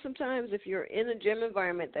around sometimes if you're in a gym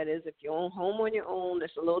environment, that is, if you're home on your own,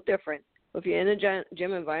 it's a little different. If you're in a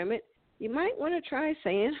gym environment, you might want to try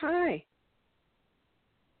saying hi.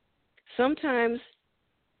 Sometimes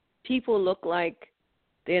people look like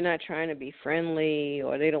they're not trying to be friendly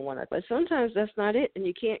or they don't want to, but sometimes that's not it, and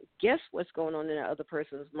you can't guess what's going on in that other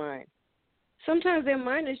person's mind. Sometimes their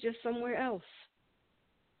mind is just somewhere else.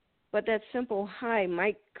 But that simple hi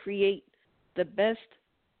might create the best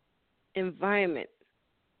environment.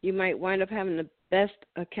 You might wind up having the best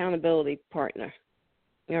accountability partner.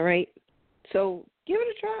 All right? So give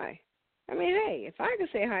it a try. I mean, hey, if I can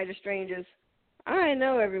say hi to strangers, I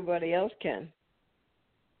know everybody else can.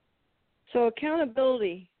 So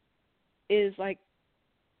accountability is like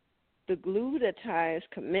the glue that ties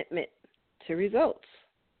commitment to results.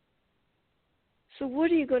 So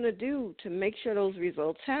what are you going to do to make sure those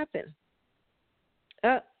results happen?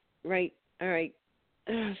 Right. All right.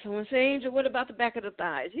 Someone say, Angel, what about the back of the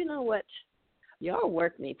thighs? You know what? Y'all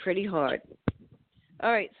work me pretty hard.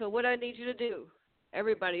 All right, so what I need you to do,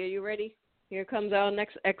 everybody, are you ready? Here comes our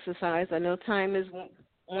next exercise. I know time is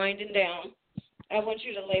winding down. I want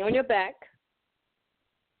you to lay on your back,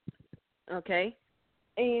 okay?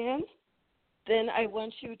 And then I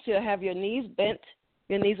want you to have your knees bent.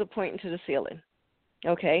 Your knees are pointing to the ceiling,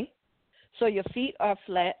 okay? So your feet are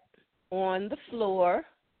flat on the floor,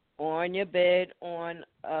 on your bed, on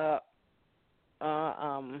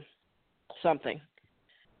something.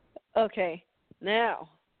 Okay, now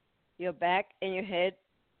your back and your head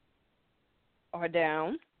are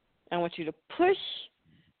down. I want you to push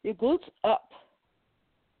your glutes up.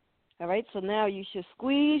 All right, so now you should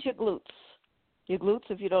squeeze your glutes. Your glutes,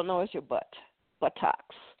 if you don't know, is your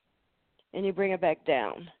buttocks. And you bring it back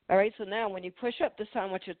down. All right, so now when you push up this time,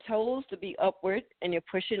 I want your toes to be upward, and you're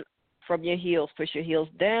pushing from your heels. Push your heels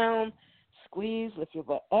down, squeeze, lift your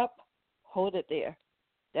butt up, hold it there.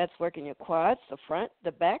 That's working your quads, the front,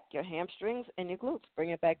 the back, your hamstrings, and your glutes. Bring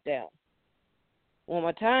it back down. One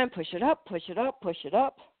more time, push it up, push it up, push it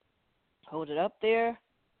up. Hold it up there.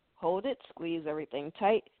 Hold it, squeeze everything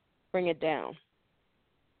tight. Bring it down.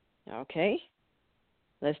 Okay.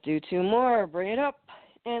 Let's do two more. Bring it up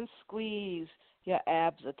and squeeze. Your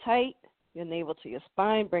abs are tight. Your navel to your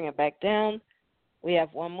spine. Bring it back down. We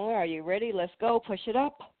have one more. Are you ready? Let's go. Push it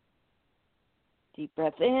up. Deep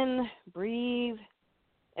breath in. Breathe.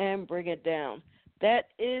 And bring it down. That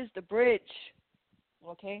is the bridge.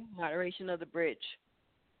 Okay? Moderation of the bridge.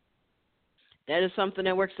 That is something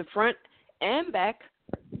that works the front and back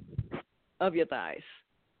of your thighs.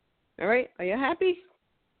 All right? Are you happy?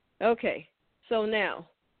 Okay. So now,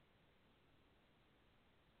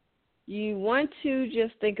 you want to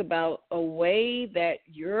just think about a way that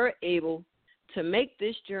you're able to make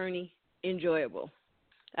this journey enjoyable.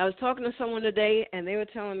 I was talking to someone today, and they were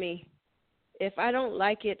telling me, if I don't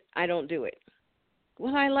like it, I don't do it.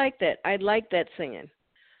 Well, I like that. I like that saying.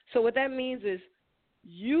 So what that means is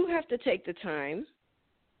you have to take the time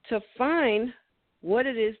to find what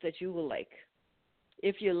it is that you will like.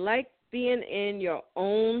 If you like being in your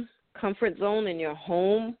own comfort zone in your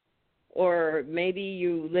home, or maybe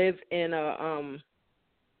you live in a,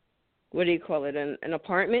 an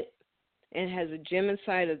apartment and has a gym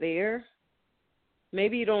inside of there.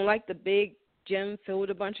 Maybe you don't like the big gym filled with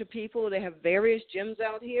a bunch of people. They have various gyms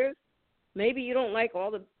out here. Maybe you don't like all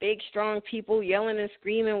the big, strong people yelling and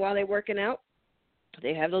screaming while they're working out.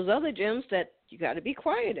 They have those other gyms that you got to be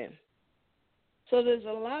quiet in. So there's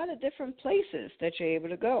a lot of different places that you're able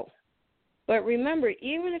to go. But remember,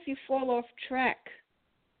 even if you fall off track,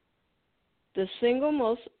 the single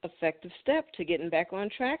most effective step to getting back on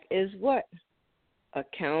track is what?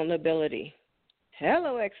 Accountability.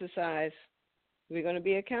 Hello, exercise. We're going to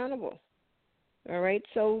be accountable. All right?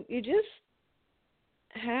 So you just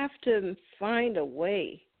have to find a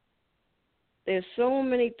way. There's so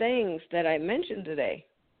many things that I mentioned today.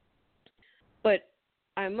 But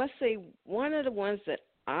I must say one of the ones that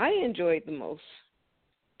I enjoyed the most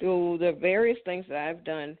through the various things that I've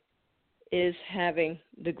done is having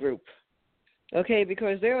the group. Okay,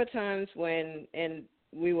 because there were times when, and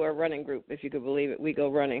we were a running group, if you could believe it, we go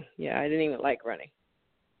running. Yeah, I didn't even like running.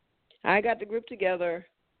 I got the group together,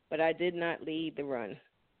 but I did not lead the run.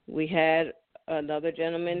 We had another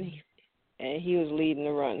gentleman, and he was leading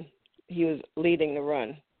the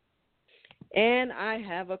run. And I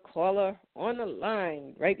have a caller on the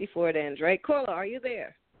line right before it ends, right? Caller, are you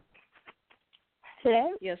there?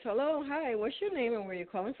 Hello? Yes, hello. Hi, what's your name and where are you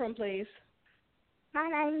calling from, please? My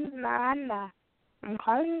name is Miranda. I'm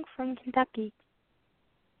calling from Kentucky.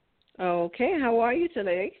 Okay, how are you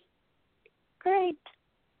today? Great.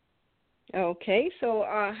 Okay, so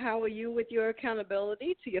how are you with your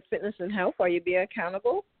accountability to your fitness and health? Are you being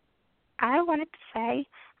accountable? I wanted to say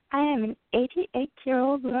I am an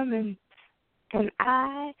 88-year-old woman. And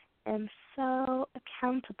I am so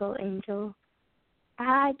accountable, Angel.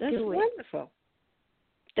 I That's do it. wonderful.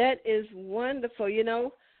 That is wonderful. You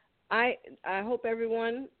know, I hope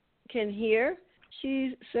everyone can hear.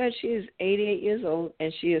 She said she is 88 years old,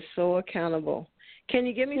 and she is so accountable. Can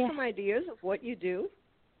you give me some ideas of what you do?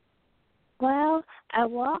 Well, I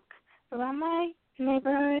walk around my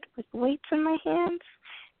neighborhood with weights in my hands,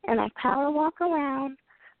 and I power walk around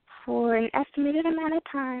for an estimated amount of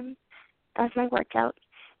time as my workout.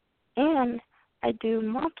 And I do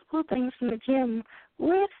multiple things in the gym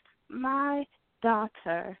with my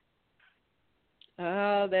daughter.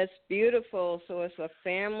 Oh, that's beautiful. So it's a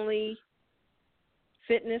family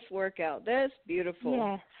fitness workout. That's beautiful.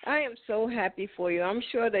 Yes. I am so happy for you. I'm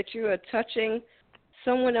sure that you are touching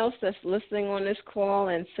someone else that's listening on this call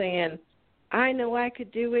and saying, I know I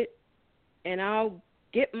could do it, and I'll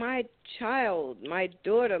get my child, my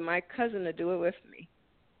daughter, my cousin to do it with me.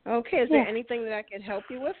 Okay, is there anything that I can help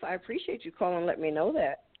you with? I appreciate you calling and let me know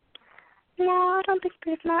that. No, I don't think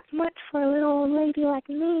there's not much for a little old lady like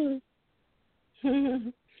me.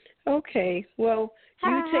 Okay, well,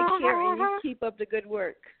 you take care and you keep up the good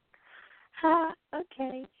work.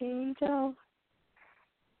 Okay, Angel.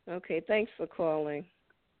 Okay, thanks for calling.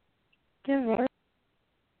 Good night.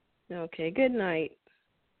 Okay, good night.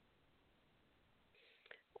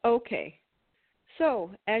 Okay, so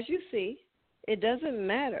as you see, it doesn't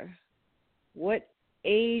matter what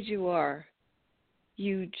age you are.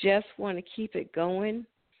 You just want to keep it going.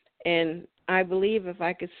 And I believe if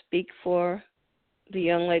I could speak for the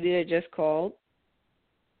young lady that just called,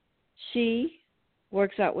 she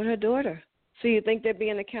works out with her daughter. So you think they're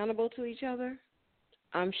being accountable to each other?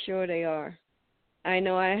 I'm sure they are. I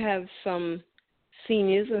know I have some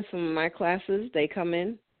seniors in some of my classes. They come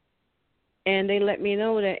in, and they let me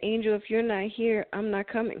know that, Angel, if you're not here, I'm not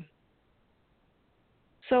coming.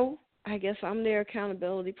 So I guess I'm their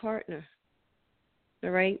accountability partner.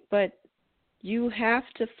 All right? But you have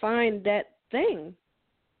to find that thing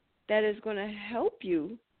that is going to help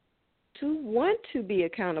you to want to be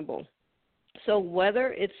accountable. So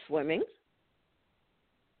whether it's swimming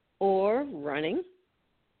or running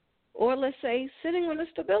or, let's say, sitting on a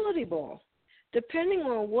stability ball, depending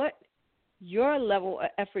on what your level of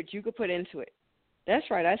effort you could put into it. That's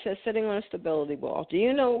right, I said sitting on a stability ball. Do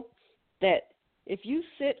you know that if you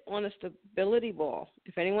sit on a stability ball,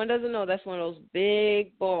 if anyone doesn't know, that's one of those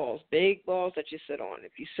big balls that you sit on.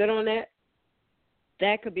 If you sit on that,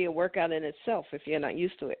 that could be a workout in itself if you're not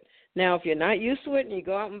used to it. Now, if you're not used to it and you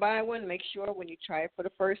go out and buy one, make sure when you try it for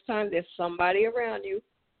the first time, there's somebody around you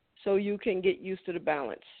so you can get used to the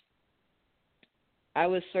balance. I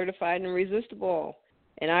was certified in resist the ball,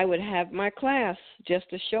 and I would have my class just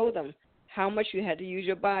to show them how much you had to use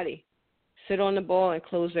your body. Sit on the ball and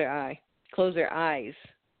close their eyes.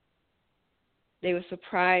 They were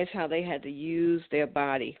surprised how they had to use their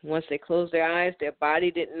body. Once they closed their eyes, their body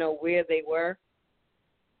didn't know where they were.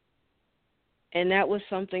 And that was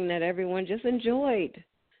something that everyone just enjoyed.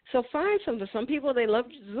 So find something. Some people, they love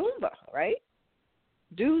Zumba, right?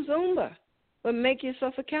 Do Zumba, but make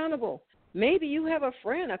yourself accountable. Maybe you have a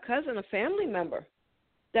friend, a cousin, a family member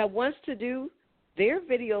that wants to do their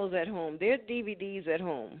videos at home, their DVDs at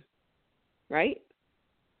home, right?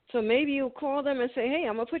 So maybe you'll call them and say, hey,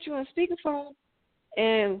 I'm going to put you on speakerphone,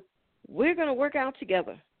 and we're going to work out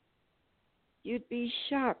together. You'd be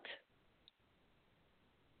shocked.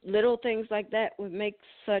 Little things like that would make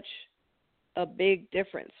such a big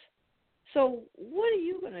difference. So what are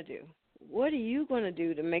you going to do? What are you going to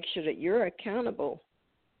do to make sure that you're accountable?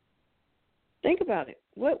 Think about it.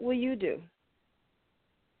 What will you do?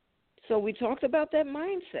 So we talked about that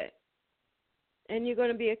mindset. And you're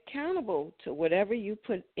going to be accountable to whatever you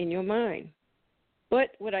put in your mind. But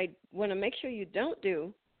what I want to make sure you don't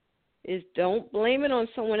do is don't blame it on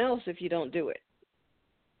someone else if you don't do it.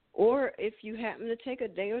 Or if you happen to take a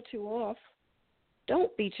day or two off,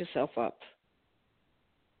 don't beat yourself up.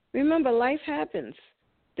 Remember, life happens.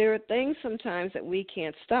 There are things sometimes that we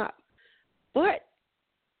can't stop. But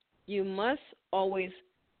you must always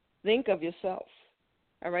think of yourself,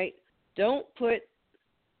 all right? Don't put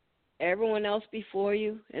everyone else before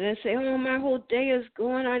you and then say, oh, my whole day is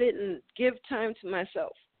gone. I didn't give time to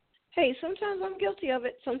myself. Hey, sometimes I'm guilty of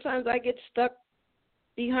it. Sometimes I get stuck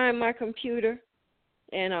behind my computer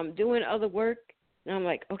and I'm doing other work, and I'm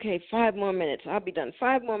like, okay, 5 more minutes. I'll be done.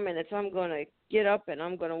 5 more minutes. I'm going to get up and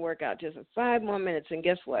I'm going to work out just 5 more minutes. And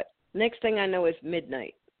guess what? Next thing I know, it's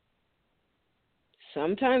midnight.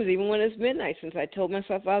 Sometimes even when it's midnight, since I told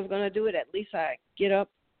myself I was going to do it, at least I get up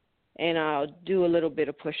and I'll do a little bit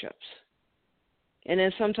of push-ups. And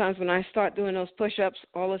then sometimes when I start doing those push-ups,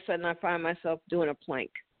 all of a sudden I find myself doing a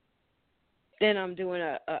plank. then I'm doing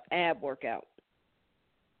a ab workout.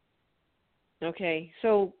 Okay,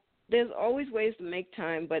 so there's always ways to make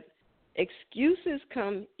time, but excuses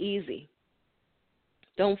come easy.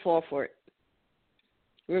 Don't fall for it.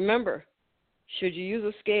 Remember, should you use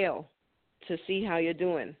a scale to see how you're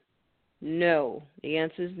doing? No. The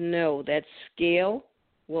answer is no. That scale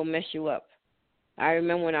will mess you up. I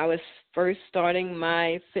remember when I was first starting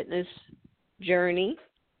my fitness journey,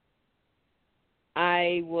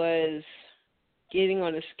 I was getting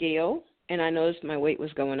on a scale, and I noticed my weight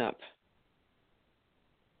was going up.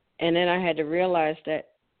 And then I had to realize that,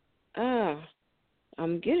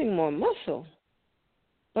 I'm getting more muscle,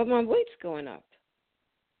 but my weight's going up.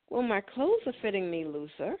 Well, my clothes are fitting me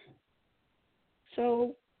looser,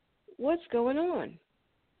 so what's going on?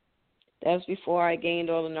 That was before I gained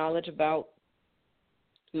all the knowledge about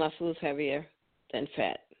muscle is heavier than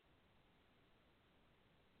fat.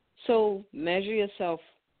 So measure yourself.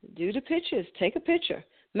 Do the pictures. Take a picture.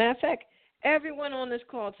 Matter of fact, everyone on this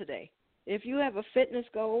call today, if you have a fitness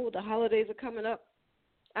goal, the holidays are coming up,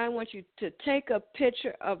 I want you to take a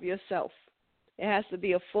picture of yourself. It has to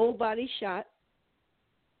be a full body shot.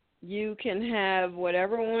 You can have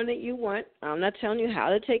whatever one that you want. I'm not telling you how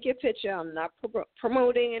to take your picture. I'm not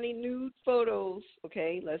promoting any nude photos,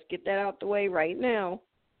 okay? Let's get that out the way right now.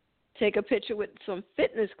 Take a picture with some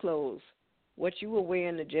fitness clothes, what you will wear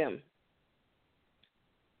in the gym,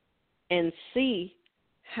 and see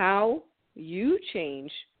how you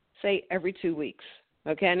change, say, every 2 weeks.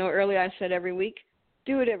 Okay, I know earlier I said every week.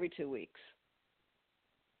 Do it every 2 weeks.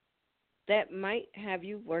 That might have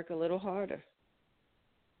you work a little harder.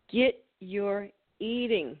 Get your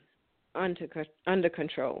eating under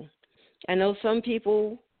control. I know some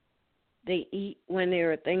people, they eat when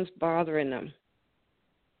there are things bothering them.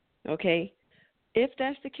 Okay? If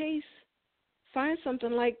that's the case, find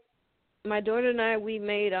something like my daughter and I, we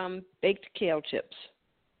made baked kale chips.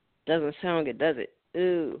 Doesn't sound good, does it?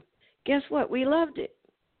 Ooh. Guess what? We loved it.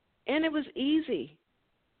 And it was easy.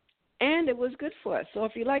 And it was good for us. So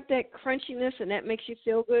if you like that crunchiness and that makes you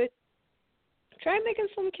feel good, try making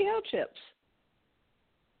some kale chips.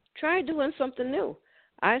 Try doing something new.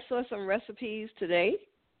 I saw some recipes today,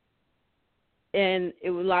 and a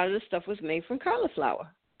lot of the stuff was made from cauliflower.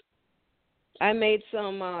 I made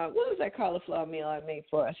some, what was that cauliflower meal I made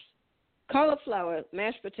for us? Cauliflower,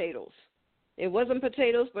 mashed potatoes. It wasn't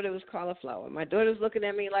potatoes, but it was cauliflower. My daughter's looking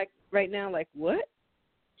at me like right now like, what?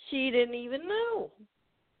 She didn't even know.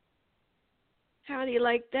 How do you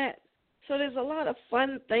like that? So there's a lot of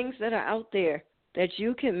fun things that are out there that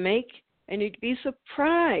you can make, and you'd be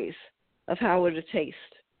surprised of how it'll taste.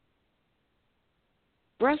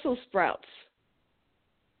 Brussels sprouts.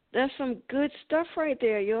 That's some good stuff right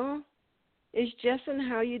there, y'all. It's just in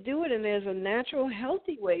how you do it, and there's a natural,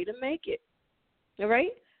 healthy way to make it. All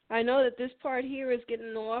right? I know that this part here is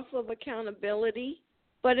getting off of accountability,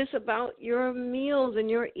 but it's about your meals and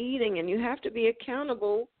your eating, and you have to be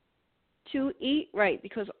accountable to eat right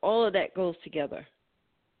because all of that goes together.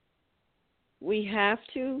 We have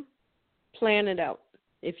to plan it out.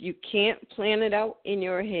 If you can't plan it out in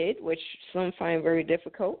your head, which some find very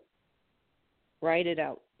difficult, write it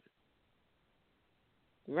out.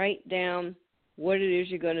 Write down what it is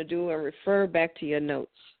you're going to do and refer back to your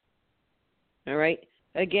notes. All right?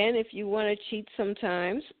 Again, if you want to cheat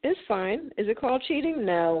sometimes, it's fine. Is it called cheating?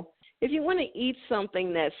 No. If you want to eat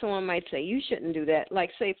something that someone might say you shouldn't do that,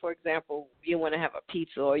 like say, for example, you want to have a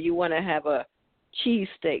pizza or you want to have a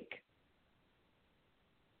cheesesteak,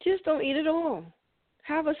 just don't eat it all.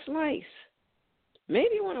 Have a slice.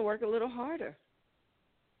 Maybe you want to work a little harder.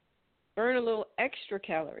 Burn a little extra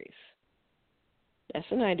calories. That's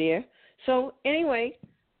an idea. So anyway,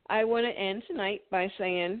 I want to end tonight by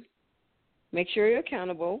saying make sure you're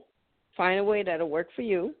accountable. Find a way that'll work for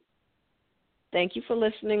you. Thank you for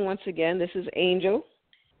listening once again. This is Angel,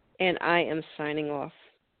 and I am signing off.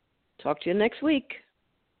 Talk to you next week.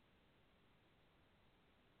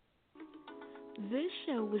 This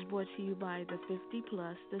show was brought to you by the 50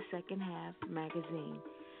 Plus, the Second Half magazine.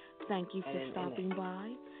 Thank you for stopping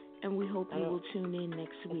by, and we hope you will tune in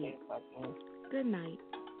next week. Good night.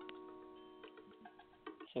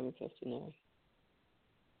 7:59.